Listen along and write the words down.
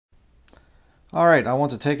All right, I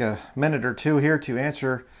want to take a minute or two here to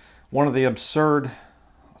answer one of the absurd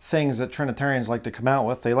things that Trinitarians like to come out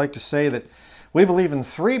with. They like to say that we believe in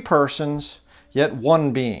three persons, yet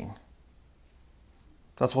one being.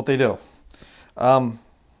 That's what they do.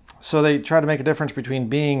 So they try to make a difference between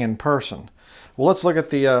being and person. Well, let's look at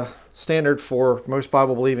the standard for most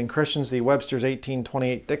Bible-believing Christians, the Webster's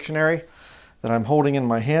 1828 dictionary that I'm holding in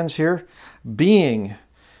my hands here. Being.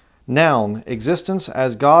 Noun, existence,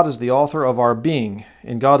 as God is the author of our being.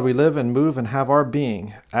 In God we live and move and have our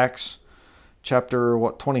being. Acts chapter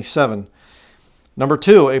 27. Number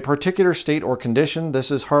 2, a particular state or condition.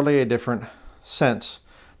 This is hardly a different sense.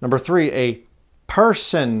 Number 3, a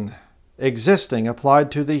person existing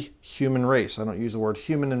applied to the human race. I don't use the word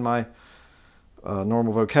human in my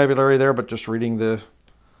normal vocabulary there, but just reading the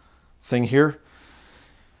thing here.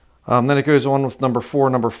 Then it goes on with number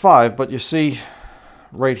 4, number 5, but you see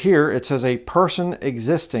right here, it says a person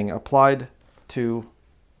existing applied to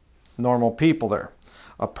normal people there.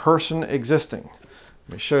 A person existing.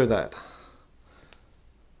 Let me show that.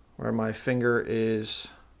 Where my finger is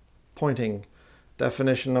pointing.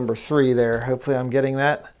 Definition number 3 there. Hopefully I'm getting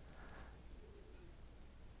that.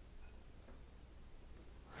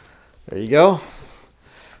 There you go.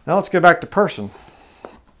 Now let's go back to person.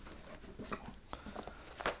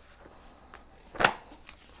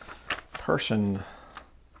 Person.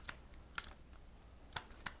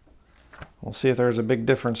 We'll see if there's a big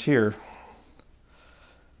difference here.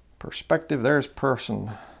 Perspective, there's person.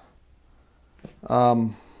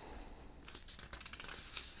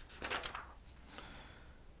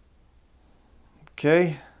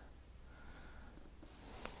 Okay.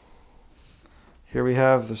 Here we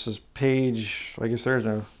have, this is page, I guess there's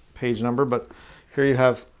no page number, but here you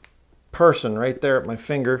have person right there at my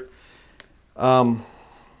finger. Noun,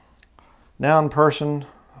 person.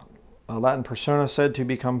 Latin persona, said to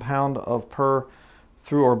be compound of per,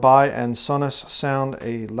 through or by, and sonus, sound,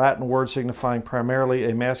 a Latin word signifying primarily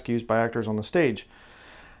a mask used by actors on the stage.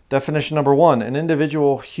 Definition number 1, an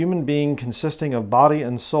individual human being consisting of body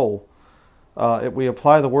and soul. If we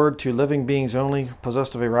apply the word to living beings only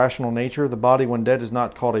possessed of a rational nature, the body when dead is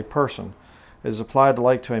not called a person. It is applied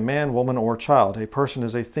alike to a man, woman, or child. A person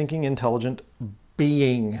is a thinking, intelligent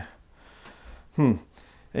being.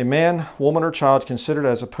 A man, woman, or child considered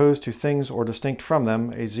as opposed to things or distinct from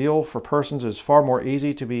them. A zeal for persons is far more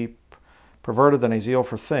easy to be perverted than a zeal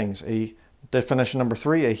for things. A definition number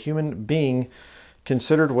 3, a human being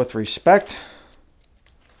considered with respect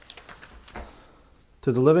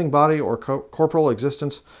to the living body or corporal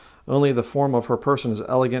existence. Only the form of her person is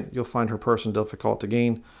elegant. You'll find her person difficult to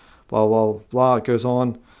gain. Blah, blah, blah. It goes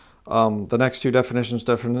on. The next two definitions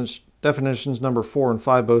number 4 and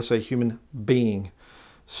 5, both say human being.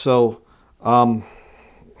 So, don't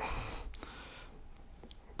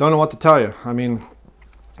know what to tell you. I mean,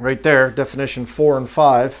 right there, definition 4 and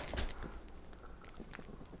 5.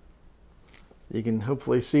 You can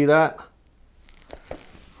hopefully see that.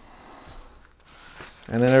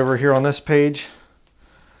 And then over here on this page,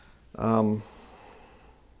 right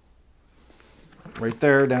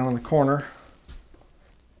there down in the corner.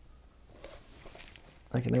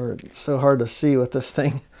 It's so hard to see with this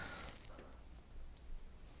thing.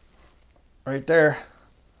 Right there.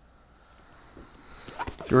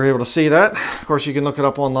 If you were able to see that, of course you can look it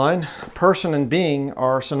up online. Person and being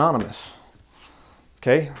are synonymous.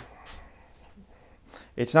 Okay?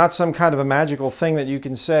 It's not some kind of a magical thing that you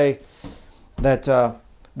can say that,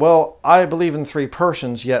 well, I believe in three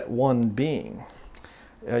persons, yet one being.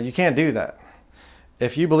 You can't do that.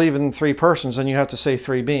 If you believe in three persons, then you have to say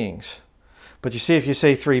three beings. But you see, if you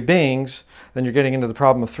say three beings, then you're getting into the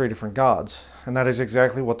problem of three different gods. And that is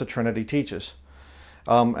exactly what the Trinity teaches.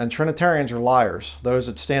 And Trinitarians are liars. Those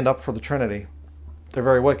that stand up for the Trinity, they're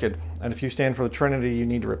very wicked. And if you stand for the Trinity, you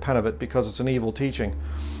need to repent of it because it's an evil teaching.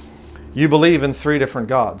 You believe in three different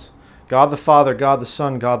gods. God the Father, God the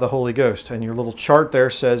Son, God the Holy Ghost. And your little chart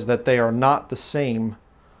there says that they are not the same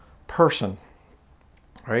person.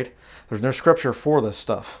 Right? There's no scripture for this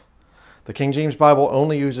stuff. The King James Bible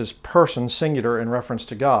only uses person, singular, in reference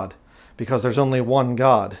to God, because there's only one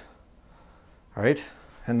God. All right?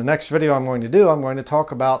 In the next video I'm going to do, I'm going to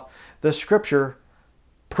talk about this scripture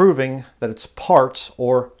proving that it's parts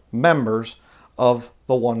or members of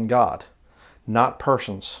the one God, not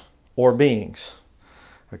persons or beings.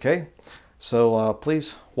 Okay? So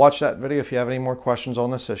please watch that video if you have any more questions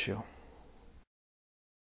on this issue.